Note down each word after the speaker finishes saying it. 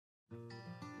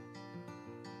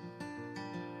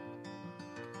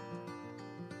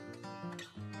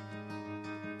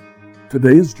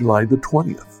Today is July the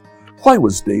 20th. Why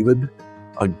was David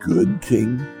a good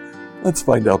king? Let's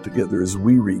find out together as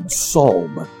we read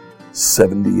Psalm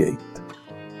 78.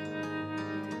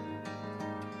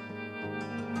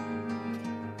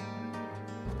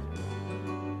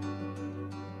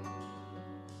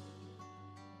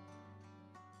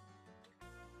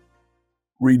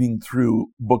 Reading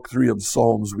through Book 3 of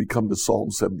Psalms, we come to Psalm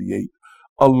 78,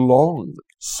 a long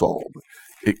psalm.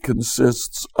 It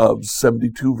consists of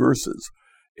 72 verses.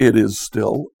 It is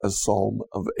still a psalm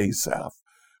of Asaph,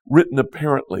 written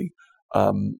apparently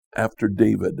after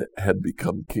David had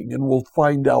become king. And we'll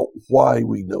find out why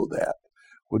we know that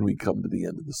when we come to the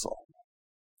end of the psalm.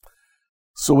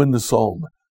 So in the psalm,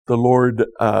 the Lord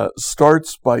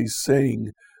starts by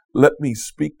saying, "Let me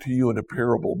speak to you in a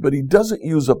parable." But he doesn't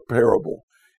use a parable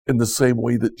in the same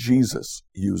way that Jesus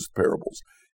used parables.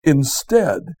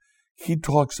 Instead, he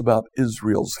talks about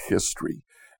Israel's history.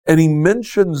 And he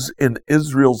mentions in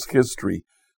Israel's history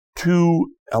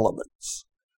two elements: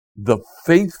 the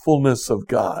faithfulness of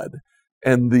God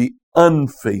and the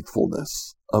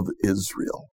unfaithfulness of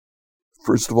Israel.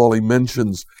 First of all, he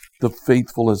mentions the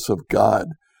faithfulness of God.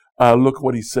 Look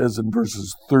what he says in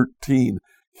verses 13.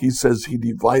 He says he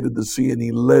divided the sea and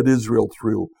he led Israel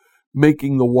through,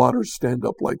 making the waters stand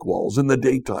up like walls. In the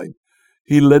daytime,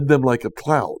 he led them like a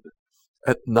cloud.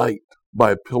 At night,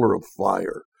 by a pillar of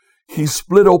fire. He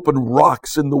split open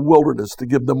rocks in the wilderness to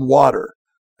give them water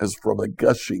as from a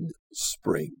gushing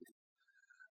spring.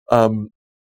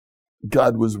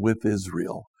 God was with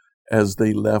Israel as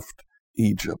they left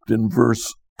Egypt. In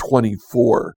verse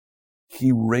 24,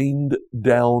 he rained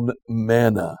down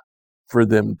manna for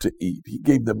them to eat. He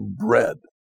gave them bread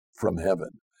from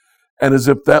heaven. And as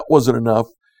if that wasn't enough,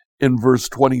 in verse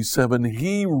 27,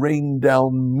 he rained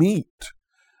down meat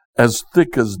as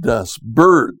thick as dust,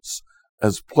 birds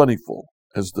as plentiful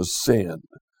as the sand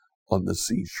on the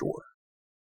seashore.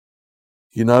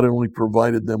 He not only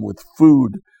provided them with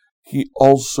food, he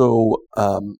also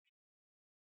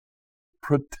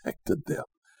protected them.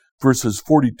 Verses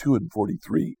 42 and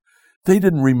 43, they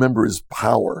didn't remember his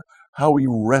power, how he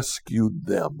rescued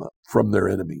them from their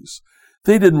enemies.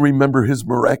 They didn't remember his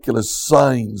miraculous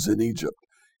signs in Egypt,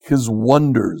 his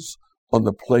wonders on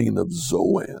the plain of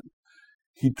Zoan.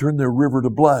 He turned their river to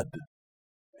blood.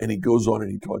 And he goes on and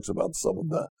he talks about some of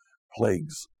the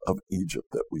plagues of Egypt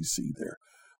that we see there.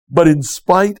 But in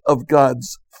spite of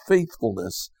God's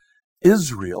faithfulness,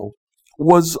 Israel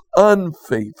was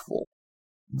unfaithful.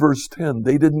 Verse 10,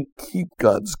 they didn't keep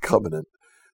God's covenant.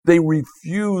 They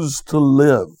refused to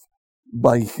live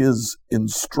by his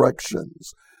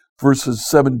instructions. Verses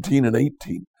 17 and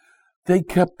 18, they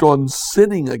kept on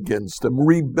sinning against him,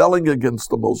 rebelling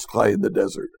against the Most High in the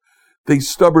desert. They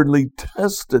stubbornly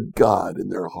tested God in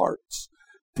their hearts,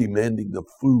 demanding the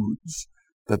foods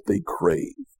that they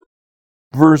craved.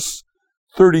 Verse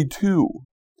 32,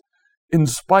 in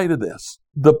spite of this,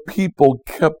 the people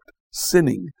kept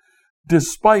sinning.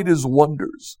 Despite his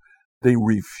wonders, they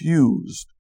refused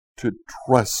to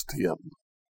trust him.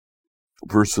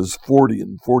 Verses 40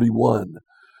 and 41,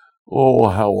 oh,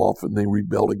 how often they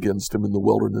rebelled against him in the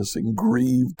wilderness and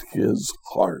grieved his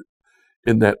heart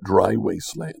in that dry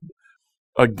wasteland.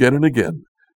 Again and again,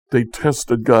 they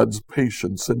tested God's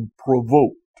patience and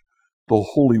provoked the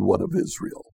Holy One of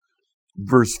Israel.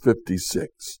 Verse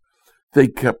 56, they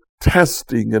kept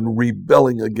testing and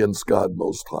rebelling against God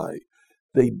Most High.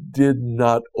 They did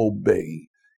not obey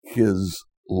his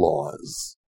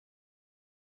laws.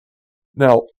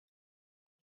 Now,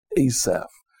 Asaph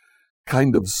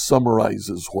kind of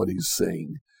summarizes what he's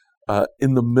saying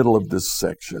in the middle of this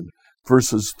section,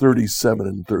 verses 37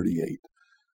 and 38.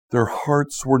 Their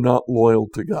hearts were not loyal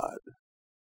to God.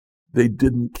 They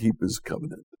didn't keep his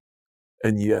covenant.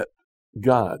 And yet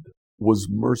God was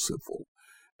merciful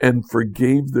and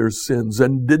forgave their sins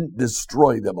and didn't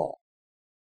destroy them all.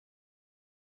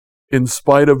 In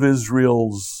spite of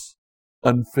Israel's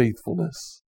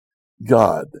unfaithfulness,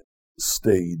 God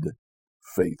stayed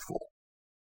faithful.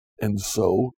 And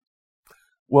so,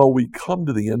 well, we come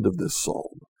to the end of this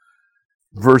psalm.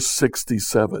 Verse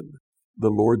 67, the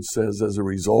Lord says, as a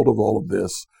result of all of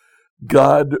this,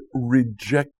 God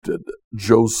rejected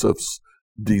Joseph's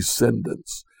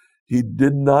descendants. He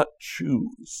did not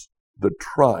choose the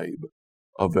tribe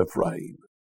of Ephraim.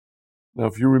 Now,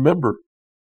 if you remember,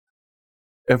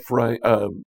 Ephraim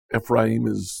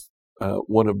is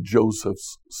one of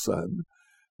Joseph's sons.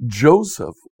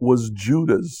 Joseph was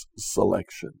Judah's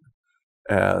selection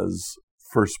as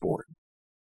firstborn.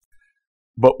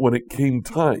 But when it came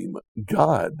time,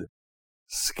 God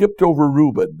skipped over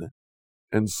Reuben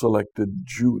and selected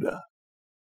Judah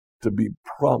to be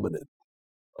prominent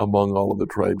among all of the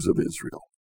tribes of Israel.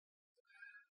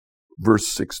 Verse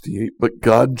 68, but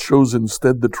God chose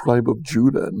instead the tribe of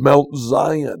Judah and Mount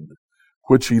Zion,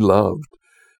 which he loved.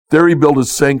 There he built a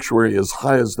sanctuary as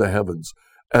high as the heavens,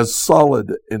 as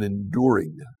solid and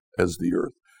enduring as the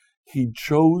earth. He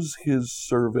chose his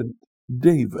servant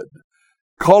David,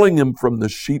 calling him from the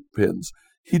sheep pens.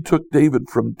 He took David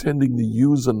from tending the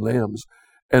ewes and lambs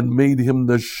and made him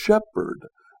the shepherd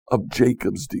of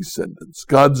Jacob's descendants,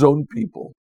 God's own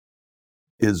people,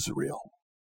 Israel.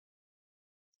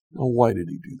 Now, why did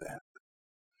he do that?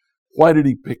 Why did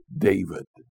he pick David?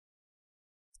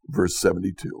 Verse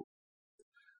 72.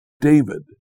 David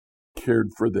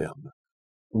cared for them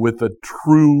with a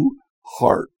true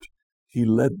heart. He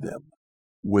led them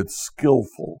with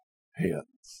skillful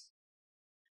hands.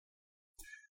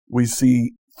 We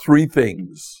see three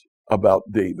things about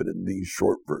David in these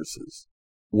short verses.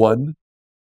 One,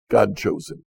 God chose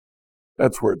him.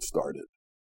 That's where it started.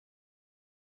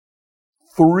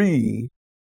 3,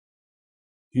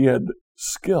 he had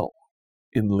skill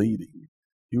in leading.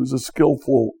 He was a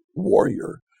skillful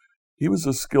warrior. He was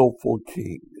a skillful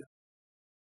king.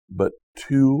 But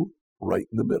 2, right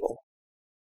in the middle,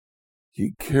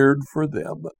 he cared for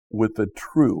them with a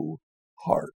true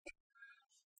heart.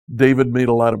 David made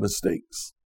a lot of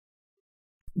mistakes.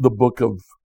 The book of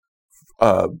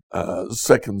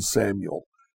 2 Samuel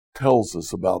tells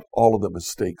us about all of the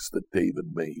mistakes that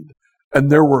David made. And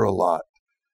there were a lot.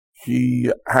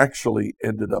 He actually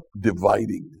ended up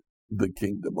dividing the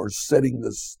kingdom or setting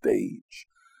the stage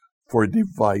for a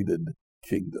divided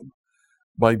kingdom.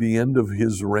 By the end of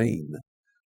his reign,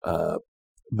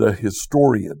 the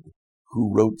historian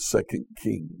who wrote 2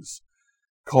 Kings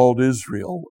called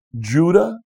Israel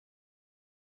Judah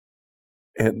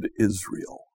and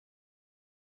Israel.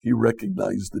 He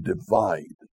recognized the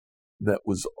divide that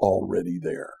was already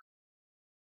there.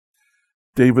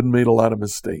 David made a lot of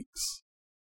mistakes,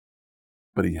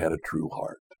 but he had a true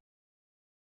heart.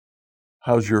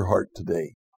 How's your heart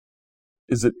today?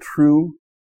 Is it true?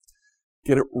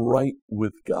 Get it right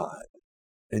with God,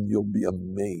 and you'll be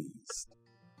amazed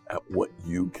at what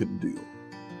you can do.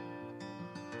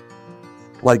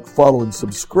 Like, follow, and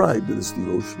subscribe to this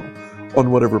devotional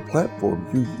on whatever platform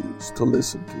you use to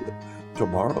listen to it.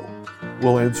 Tomorrow,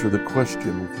 we'll answer the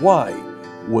question, why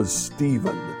was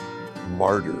Stephen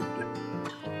martyred?